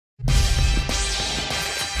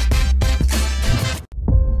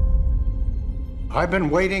I've been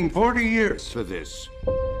waiting 40 years for this.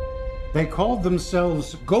 They called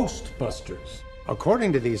themselves Ghostbusters.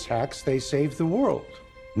 According to these hacks, they saved the world.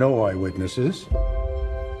 No eyewitnesses.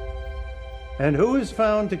 And who is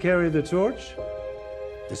found to carry the torch?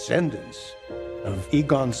 Descendants of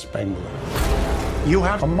Egon Spengler. You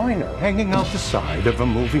have a miner hanging out the side of a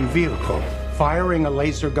moving vehicle, firing a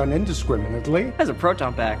laser gun indiscriminately. Has a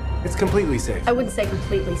proton pack. It's completely safe. I wouldn't say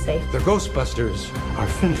completely safe. The Ghostbusters are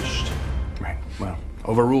finished. Right, well,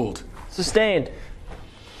 overruled. Sustained.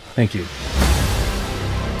 Thank you.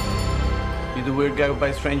 You the weird guy who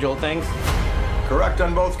buys strange old things? Correct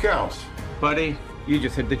on both counts. Buddy, you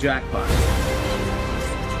just hit the jackpot.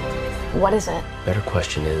 What is it? Better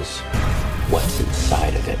question is, what's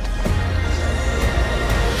inside of it?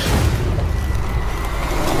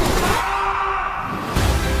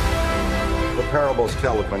 The parables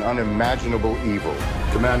tell of an unimaginable evil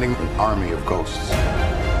commanding an army of ghosts.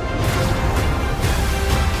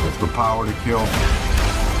 With the power to kill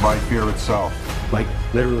by fear itself. Like,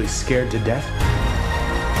 literally scared to death?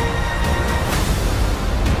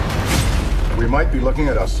 We might be looking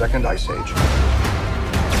at a second ice age.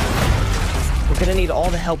 We're gonna need all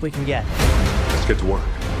the help we can get. Let's get to work.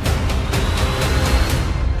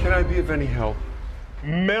 Can I be of any help?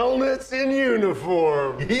 Melnitz in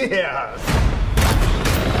uniform. Yes.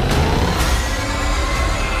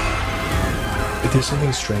 If there's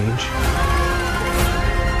something strange,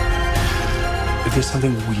 if there's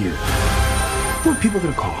something weird, what are people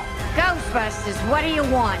gonna call? Ghostbusters, what do you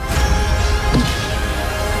want?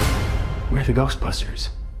 We're the Ghostbusters.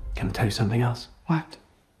 Can I tell you something else? What?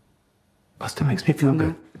 Buster makes me feel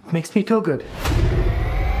good. It makes me feel good.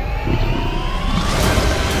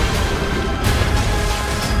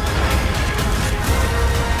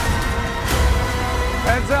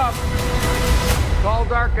 Heads up. Tall,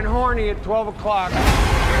 dark, and horny at 12 o'clock.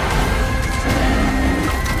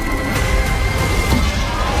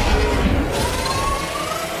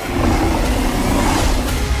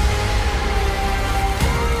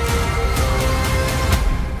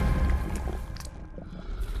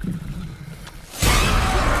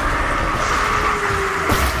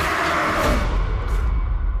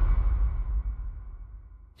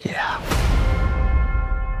 Yeah.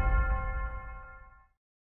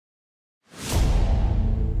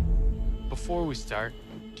 Before we start,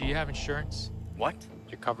 do you have insurance? What?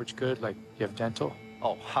 Your coverage good? Like, you have dental?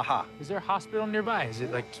 Oh, haha. Is there a hospital nearby? Is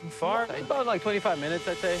it, like, too far? About like 25 minutes,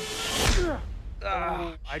 I'd say.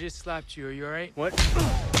 I just slapped you. Are you all right? What?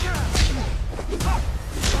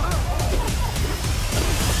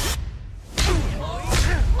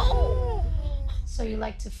 So you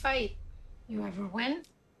like to fight? You ever win?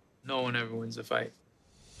 No one ever wins a fight.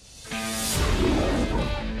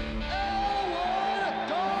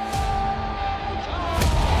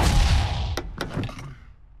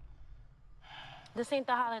 This ain't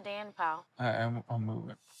the Holiday Inn, pal. I'm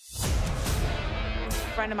moving. A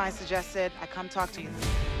friend of mine suggested I come talk to you.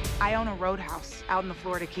 I own a roadhouse out in the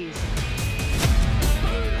Florida Keys.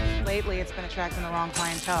 Lately, it's been attracting the wrong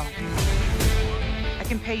clientele. I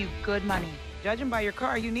can pay you good money. Judging by your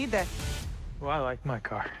car, you need that. Well, I like my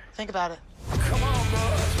car. Think about it.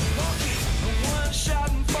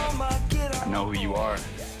 I know who you are.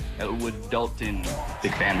 Elwood Dalton.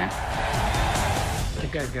 Big fan, man.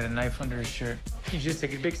 That guy's got a knife under his shirt. You just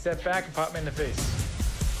take a big step back and pop me in the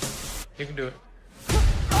face. You can do it.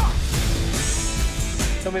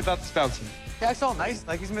 Tell me about this bouncer. He acts all nice,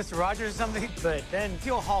 like he's Mr. Rogers or something, but then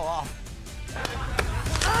he'll haul off.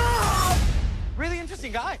 Really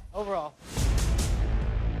interesting guy, overall.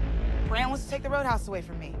 Brand wants to take the roadhouse away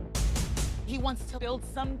from me. He wants to build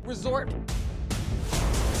some resort.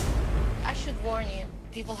 I should warn you.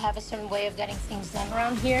 People have a certain way of getting things done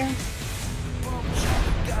around here.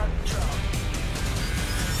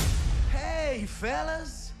 Hey,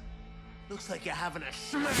 fellas. Looks like you're having a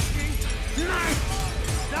smashing night.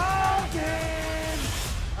 Dalton!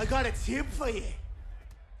 I got a tip for you.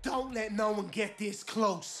 Don't let no one get this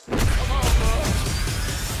close.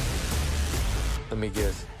 Let me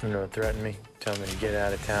guess. You know, threaten me. Tell me to get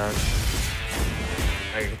out of town.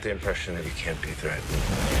 I get the impression that you can't be threatened.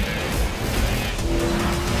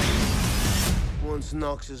 Once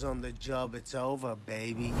Knox is on the job, it's over,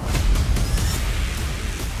 baby.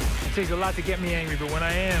 It takes a lot to get me angry, but when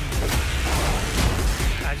I am,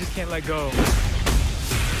 I just can't let go.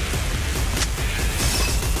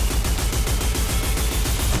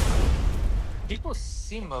 People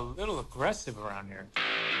seem a little aggressive around here.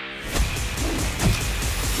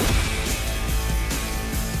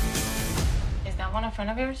 Is that one a friend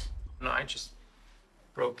of yours? No, I just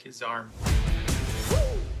broke his arm.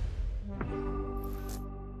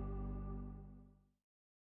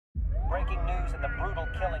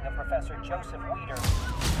 Joseph Weeder.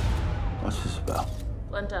 What's this about?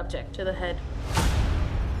 Blunt object to the head.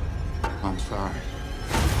 I'm sorry.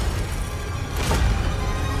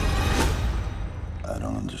 I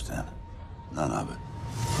don't understand. None of it.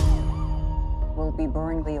 We'll be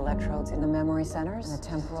boring the electrodes in the memory centers and the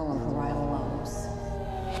temporal and parietal lobes.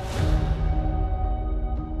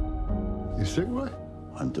 You sick, Roy?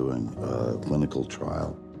 I'm doing a clinical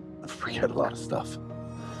trial. I forget a lot of stuff.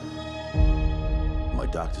 My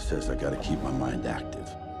doctor says I gotta keep my mind active.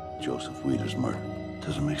 Joseph Weeder's murder.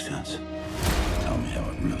 Doesn't make sense. Tell me how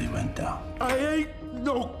it really went down. I ain't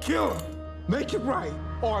no killer. Make it right,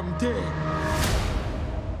 or I'm dead.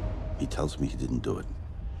 He tells me he didn't do it.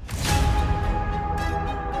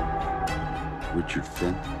 Richard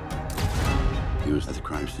Finn? He was at the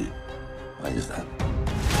crime scene. Why is that?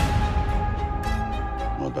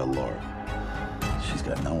 What about Laura? She's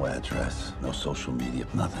got no address, no social media,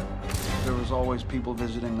 nothing. There was always people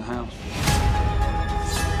visiting the house.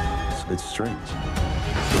 It's strange.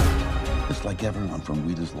 It's like everyone from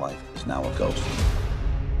Weeder's life is now a ghost.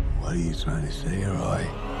 What are you trying to say, Roy?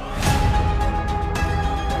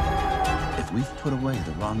 If we've put away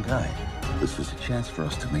the wrong guy, this is a chance for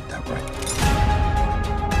us to make that right.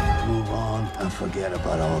 Move on and forget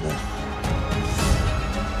about all this.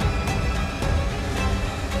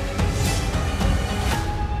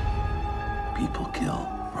 People kill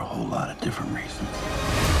for a whole lot of different reasons.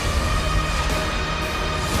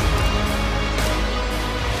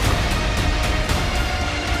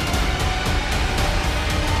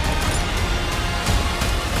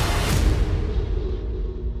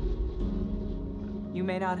 You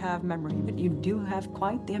may not have memory, but you do have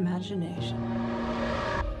quite the imagination.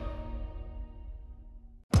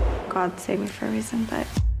 God saved me for a reason, but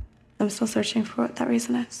I'm still searching for what that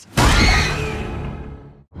reason is.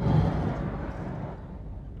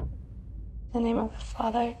 In the name of the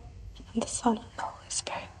Father, and the Son, and the Holy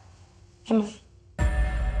Spirit. Amen.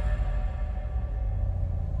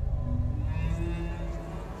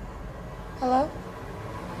 Hello?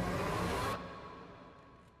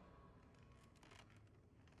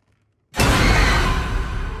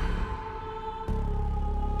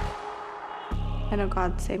 I know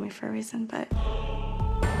God saved me for a reason, but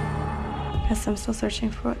I guess I'm still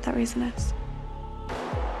searching for what that reason is.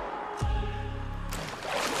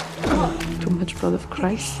 Too much blood of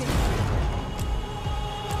Christ.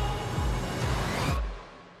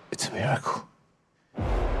 It's a miracle.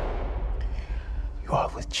 You are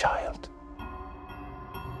with child.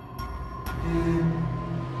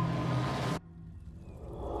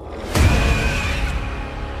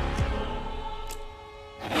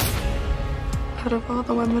 Out of all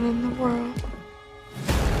the women in the world,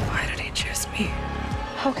 why did he choose me?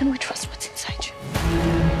 How can we trust what's inside you?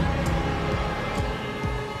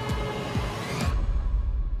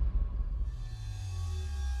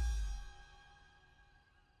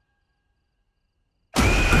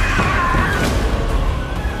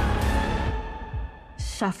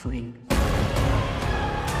 Suffering.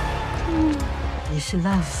 Is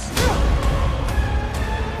love.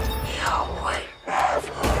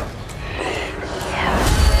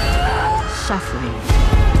 Suffering,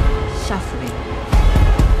 suffering,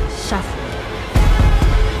 suffering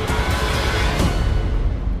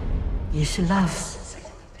is love.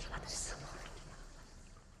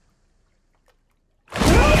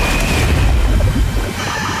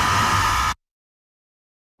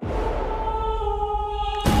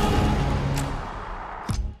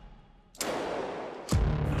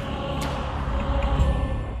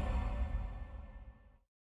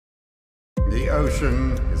 The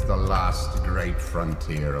ocean is the last great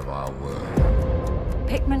frontier of our world.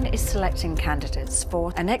 Pickman is selecting candidates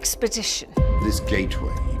for an expedition. This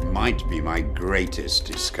gateway might be my greatest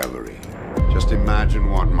discovery. Just imagine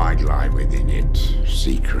what might lie within it.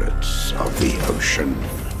 Secrets of the ocean.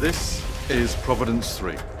 This is Providence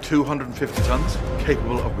 3. 250 tons,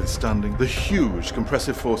 capable of withstanding the huge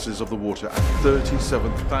compressive forces of the water at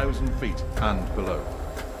 37,000 feet and below.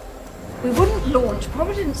 We wouldn't launch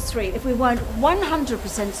Providence 3 if we weren't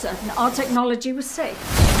 100% certain our technology was safe.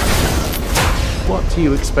 What do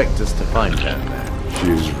you expect us to find down there?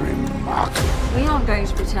 She's remarkable. We aren't going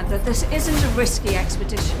to pretend that this isn't a risky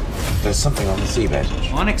expedition. There's something on the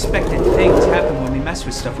seabed. Unexpected things happen when we mess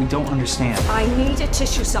with stuff we don't understand. I need a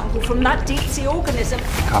tissue sample from that deep-sea organism.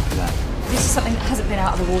 Copy that. This is something that hasn't been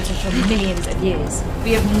out of the water for millions of years.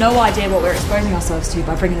 We have no idea what we're exposing ourselves to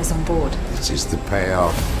by bringing this on board. This is the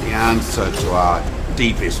payoff, the answer to our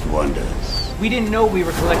deepest wonders. We didn't know we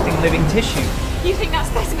were collecting living tissue. You think that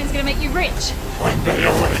specimen's gonna make you rich? When they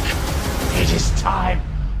awake, it is time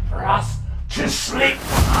for us to sleep.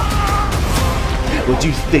 What do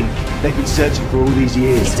you think they've been searching for all these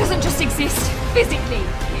years? It doesn't just exist physically.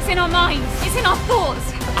 It's in our minds. It's in our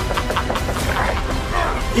thoughts.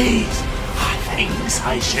 These are things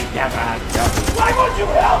I should never have done. Why won't you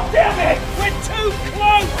help, damn it? We're too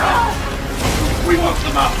close! We woke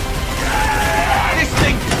them up. This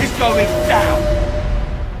thing is going down.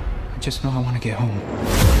 I just know I want to get home.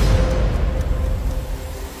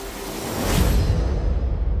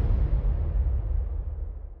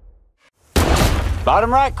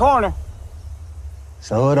 Bottom right corner.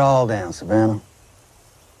 Slow it all down, Savannah.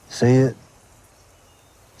 See it.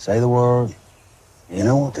 Say the word. You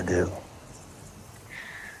know what to do.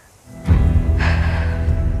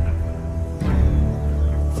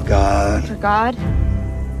 For God. For God.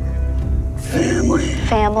 Family.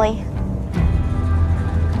 Family.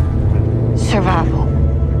 Survival.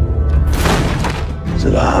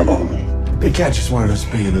 Survival. Big Cat just wanted us to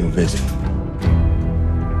pay you a little visit.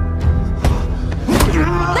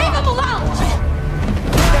 Leave him alone!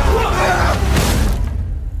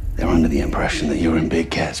 They're under the impression that you're in Big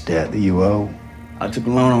Cat's debt that you owe. I took a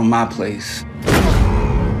loan on my place.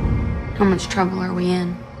 How much trouble are we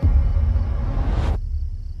in?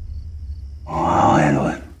 Oh, I'll handle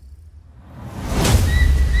it.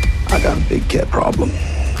 I got a Big Cat problem.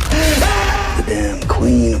 The damn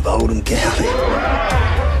queen of Oldham County.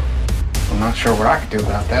 I'm not sure what I could do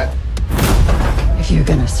about that. If you're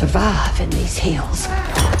gonna survive in these hills,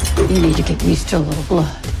 you need to get used to a little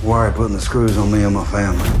blood. Why are you putting the screws on me and my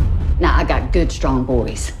family? Now, I got good, strong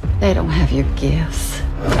boys. They don't have your gifts.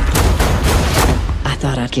 I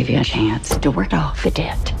thought I'd give you a chance to work off the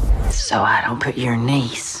debt so I don't put your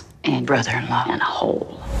niece and brother-in-law in a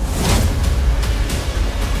hole.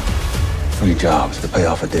 3 jobs to pay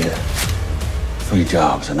off a debt. 3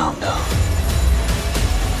 jobs and I'm done.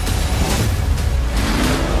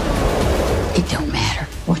 It don't matter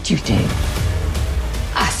what you do.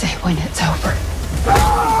 I say when it's over.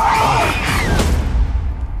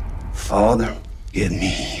 Father, give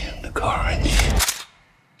me the courage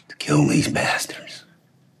to kill these bastards.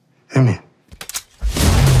 Amen.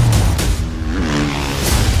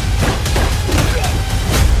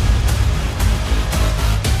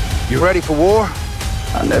 You ready for war?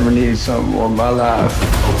 I never needed something more in my life.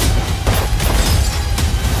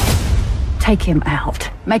 Take him out.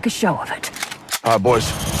 Make a show of it. All right, boys.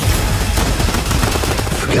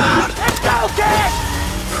 For God. Let's go, kid!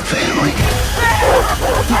 For family.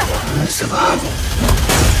 For survival.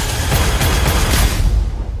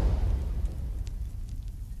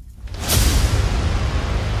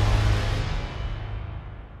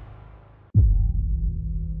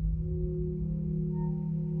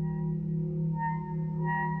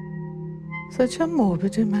 Such a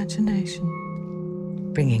morbid imagination.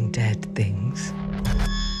 Bringing dead things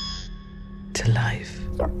to life.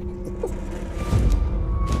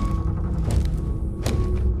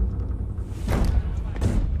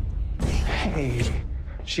 Hey,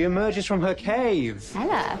 she emerges from her cave.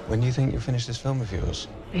 Hello. When do you think you'll finish this film of yours?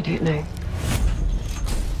 I don't know.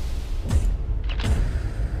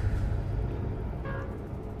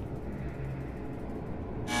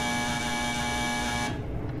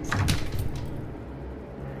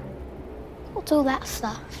 What's all that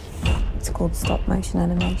stuff? It's called stop-motion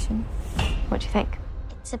animation. What do you think?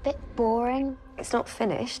 It's a bit boring. It's not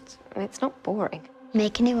finished. It's not boring.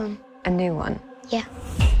 Make a new one. A new one. Yeah.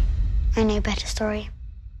 I know a better story.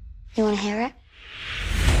 You want to hear it?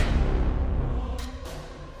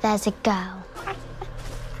 There's a girl.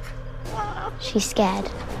 She's scared.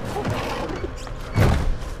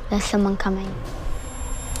 There's someone coming.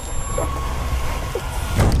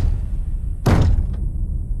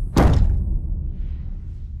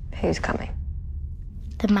 Who's coming?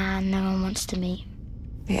 The man no one wants to meet.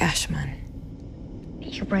 The Ashman.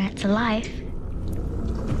 You can bring it to life.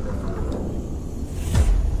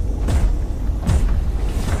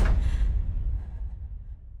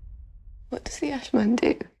 What does the Ashman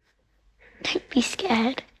do? Don't be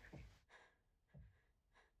scared.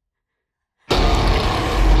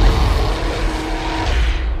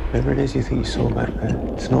 Whatever it is you think you saw back there,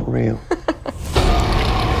 it's not real.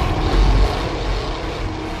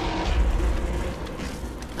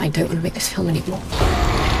 I don't want to make this film anymore.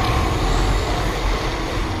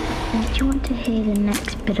 Do you want to hear the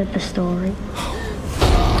next bit of the story?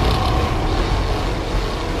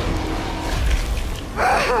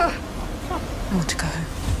 I want to go.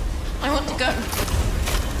 I want to go.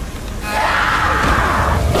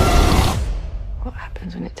 What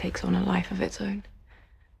happens when it takes on a life of its own?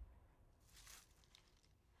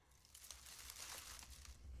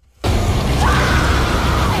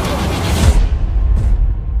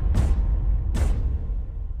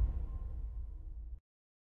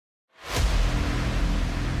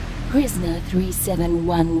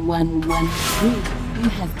 371113, you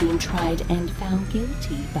have been tried and found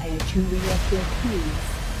guilty by a jury of your peers.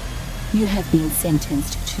 You have been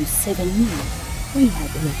sentenced to 7 years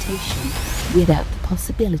rehabilitation without the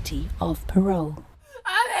possibility of parole.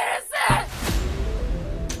 I'm innocent!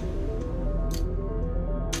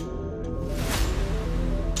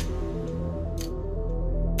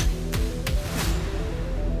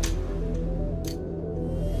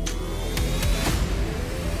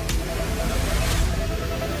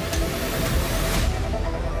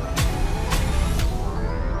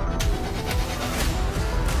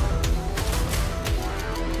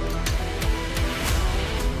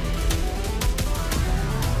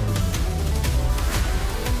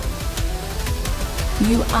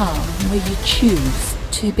 You are where you choose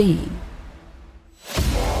to be.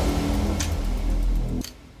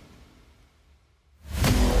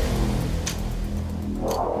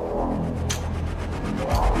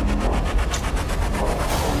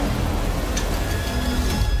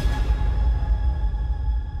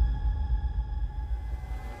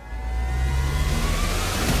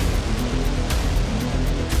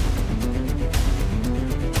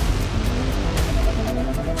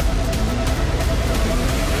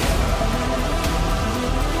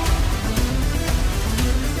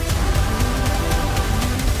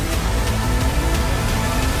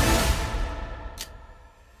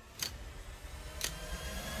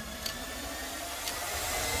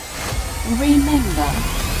 Remember,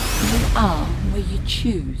 you are where you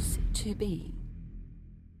choose to be.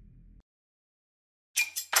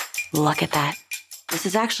 Look at that. This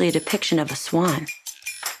is actually a depiction of a swan.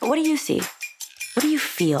 But what do you see? What do you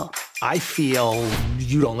feel? I feel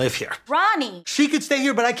you don't live here. Ronnie! She could stay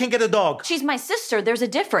here, but I can't get a dog. She's my sister. There's a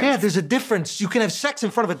difference. Yeah, there's a difference. You can have sex in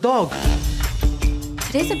front of a dog.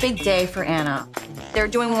 Today's a big day for Anna. They're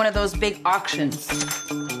doing one of those big auctions.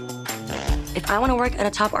 If I want to work at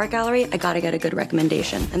a top art gallery, I gotta get a good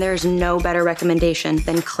recommendation. And there's no better recommendation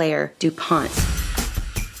than Claire DuPont.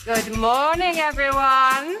 Good morning,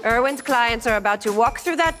 everyone. Erwin's clients are about to walk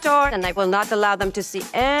through that door, and I will not allow them to see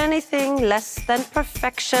anything less than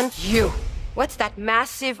perfection. You. What's that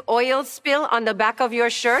massive oil spill on the back of your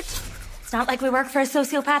shirt? It's not like we work for a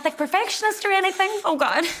sociopathic perfectionist or anything. Oh,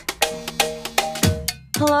 God.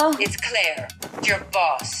 Hello? It's Claire, your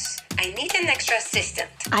boss. I need an extra assistant.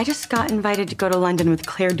 I just got invited to go to London with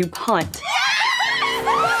Claire DuPont.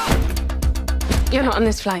 You're not on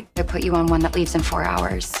this flight. I put you on one that leaves in 4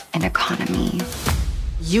 hours. An economy.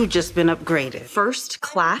 You just been upgraded. First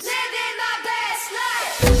class?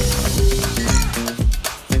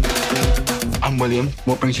 I'm William.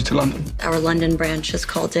 What brings you to London? Our London branch has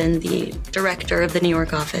called in the director of the New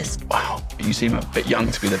York office. Wow, you seem a bit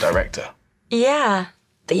young to be the director. Yeah,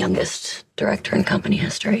 the youngest director in company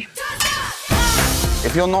history.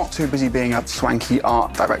 If you're not too busy being a swanky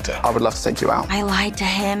art director, I would love to take you out. I lied to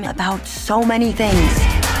him about so many things.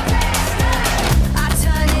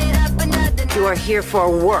 You are here for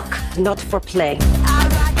work, not for play.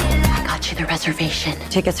 I got you the reservation.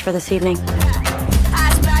 Tickets for this evening.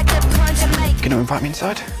 Gonna invite me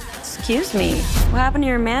inside? Excuse me. What happened to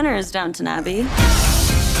your manners, Downton Abbey?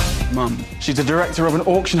 Mum, she's the director of an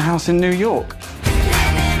auction house in New York.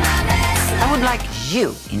 I would like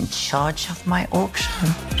you in charge of my auction.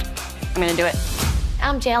 I'm gonna do it.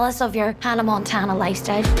 I'm jealous of your Hannah Montana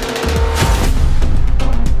lifestyle.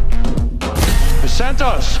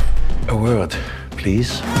 Santos! A word,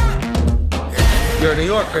 please. You're a New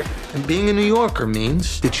Yorker, and being a New Yorker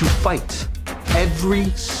means that you fight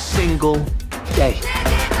every single day.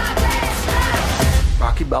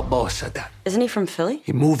 Rocky Balboa said that. Isn't he from Philly?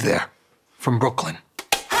 He moved there from Brooklyn.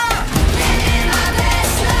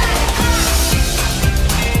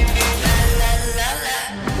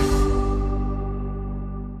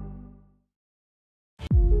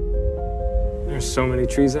 There's so many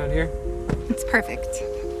trees out here. It's perfect.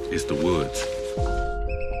 It's the woods.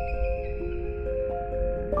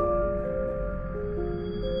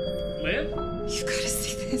 Liv? You gotta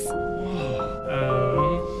see this.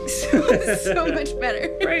 Whoa. So much better.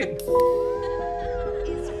 Great.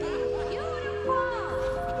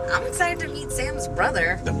 I'm excited to meet Sam's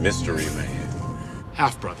brother. The mystery man.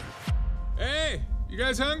 Half-brother. Hey, you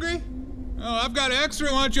guys hungry? Oh, I've got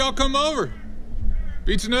extra. Why don't y'all come over?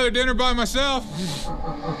 Beats another dinner by myself.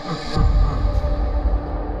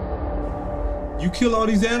 You kill all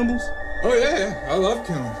these animals? Oh, yeah. I love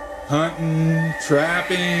killing. Hunting,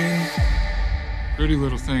 trapping. Pretty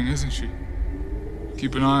little thing, isn't she?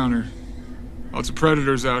 Keep an eye on her. Lots of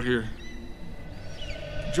predators out here.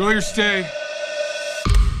 Enjoy your stay.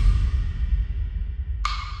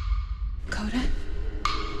 Coda?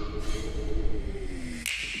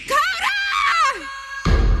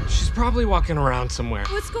 probably walking around somewhere.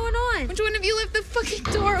 What's going on? Which one of you left the fucking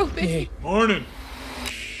door open? Hey. Morning.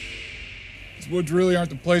 These woods really aren't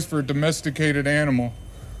the place for a domesticated animal.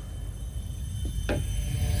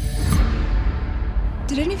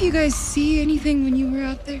 Did any of you guys see anything when you were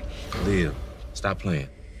out there? Leah, stop playing.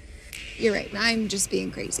 You're right. I'm just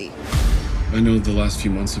being crazy. I know the last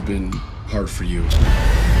few months have been hard for you.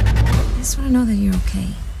 I just want to know that you're okay.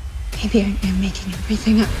 Maybe I am making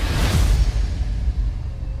everything up.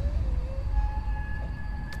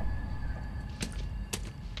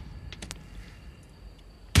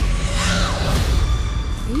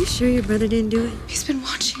 Are you sure your brother didn't do it? He's been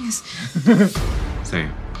watching us.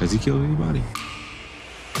 Sam, has he killed anybody?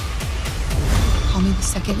 Call me the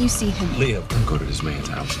second you see him. Leah, don't go to this man's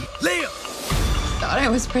house. Leah! Thought I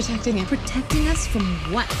was protecting him. Protecting us from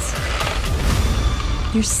what?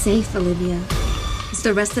 You're safe, Olivia. It's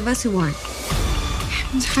the rest of us who aren't.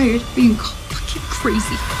 I'm tired of being called fucking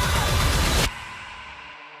crazy.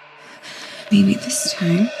 Maybe this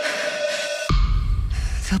time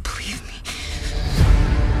they'll believe me.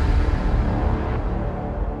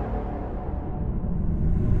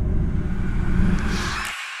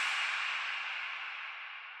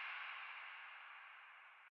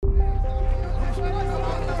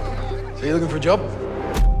 So you looking for a job?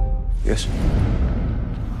 Yes.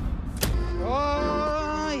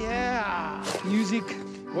 Oh, yeah. Music,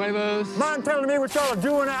 huevos. Mind telling me what y'all are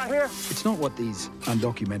doing out here? It's not what these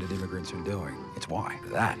undocumented immigrants are doing. It's why.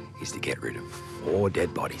 That is to get rid of 4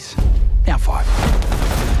 dead bodies. Now 5.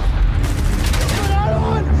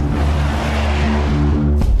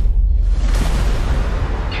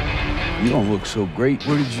 You don't look so great.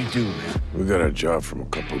 What did you do, man? We got a job from a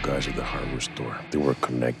couple of guys at the hardware store. They were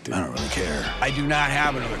connected. I don't really care. I do not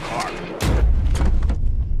have another car.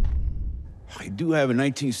 I do have a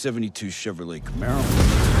 1972 Chevrolet Camaro.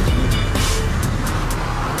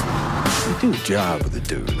 You do a job with a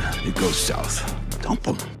dude, it goes south. Dump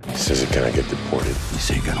him. He says he cannot get deported. You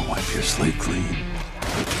say you're gonna wipe your slate clean.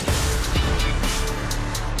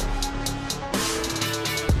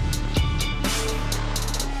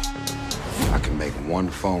 I can make one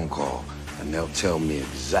phone call, and they'll tell me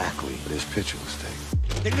exactly where this picture was taken.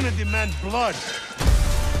 They're gonna demand blood.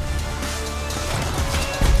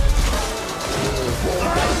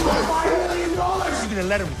 $5 million! You're gonna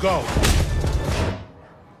let him go.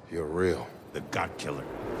 You're real. The God Killer.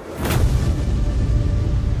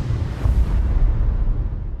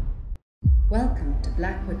 Welcome to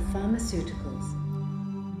Blackwood Pharmaceuticals.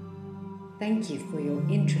 Thank you for your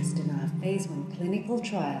interest in our Phase 1 clinical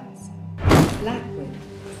trials. Blackwood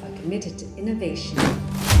are committed to innovation.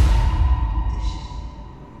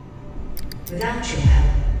 Without your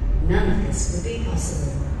help, none of this would be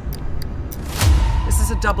possible. This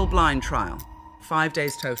is a double-blind trial, 5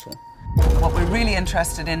 days total. What we're really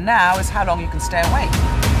interested in now is how long you can stay awake.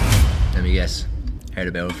 Let me guess. Heard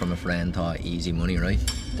about it from a friend, thought easy money, right?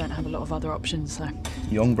 Don't have a lot of other options, so.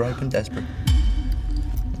 Young, broke, and desperate.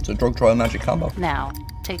 It's a drug trial magic combo. Now,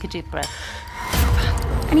 take a deep breath.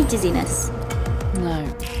 Any dizziness? No.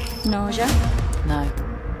 Nausea? No.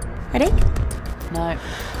 Headache? No.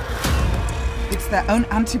 It's their own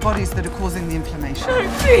antibodies that are causing the inflammation. No,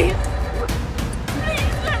 please!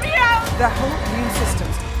 Please, let me out! Their whole immune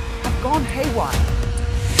systems have gone haywire.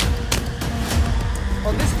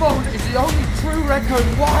 On this phone is the only true record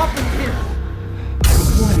of what happened here.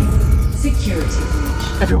 Warning. Security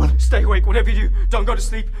breach. Everyone, stay awake. Whatever you do, don't go to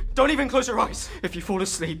sleep. Don't even close your eyes. If you fall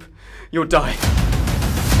asleep, you'll die.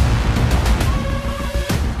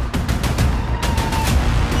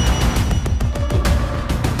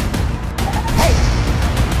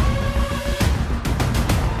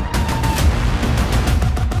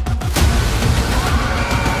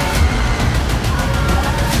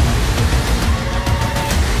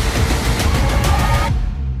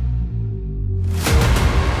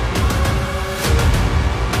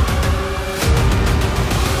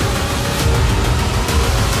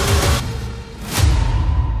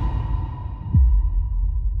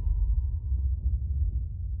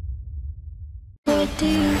 What do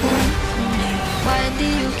you want from me? Why do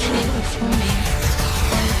you care for me?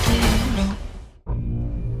 Why do you know?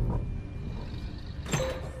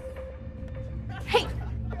 Hey,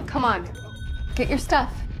 come on. Get your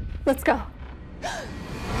stuff. Let's go.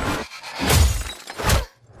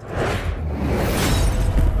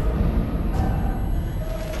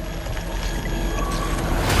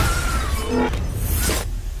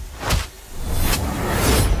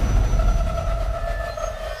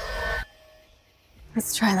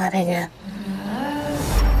 Let's try that again.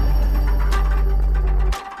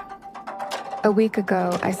 A week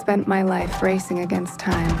ago, I spent my life racing against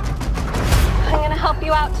time. I'm gonna help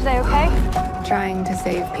you out today, okay? Trying to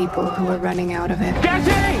save people who were running out of it.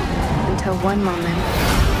 Jesse! Until one moment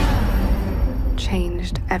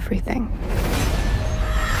changed everything.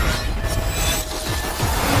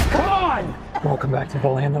 Come on! Welcome back to the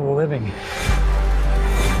land of the living.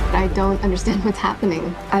 I don't understand what's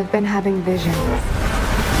happening. I've been having visions.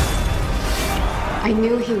 I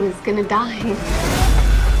knew he was gonna die.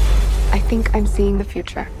 I think I'm seeing the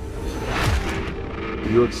future.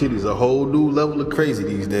 New York City's a whole new level of crazy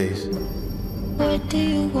these days. What do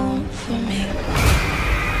you want from me?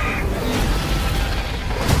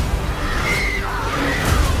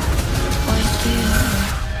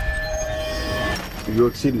 New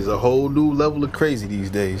York City's a whole new level of crazy these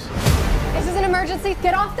days. This is an emergency.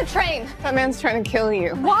 Get off the train. That man's trying to kill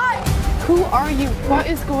you. What? Who are you? What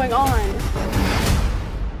is going on?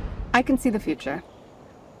 I can see the future.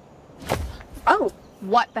 Oh,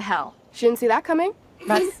 what the hell? She didn't see that coming?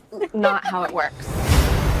 That's not how it works.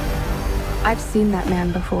 I've seen that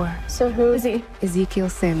man before. So who is he? Ezekiel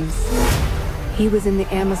Sims. He was in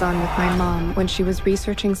the Amazon with my mom when she was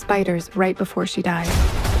researching spiders right before she died.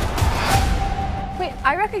 Wait,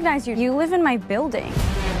 I recognize you. You live in my building.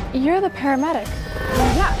 You're the paramedic.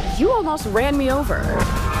 Yeah, you almost ran me over.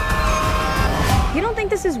 You don't think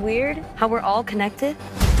this is weird? How we're all connected?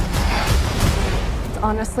 It's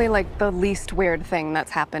honestly like the least weird thing that's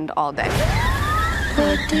happened all day.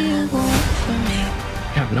 What do you want from me?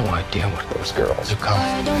 I have no idea what those girls are called.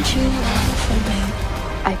 Why don't you want from me?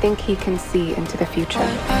 I think he can see into the future.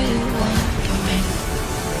 What are you want from me?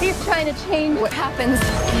 He's trying to change what happens.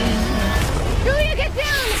 Julia, get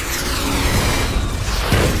down!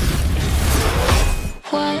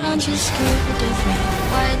 Why aren't you scared of me?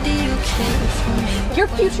 Why do you care for me? Your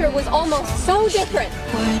future was almost so different.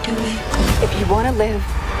 Where do we go? If you want to live,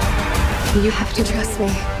 you have to trust me.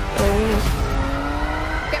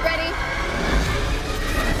 Get ready.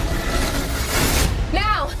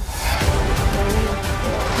 Now!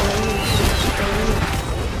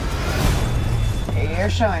 You're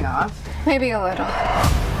showing off. Maybe a little.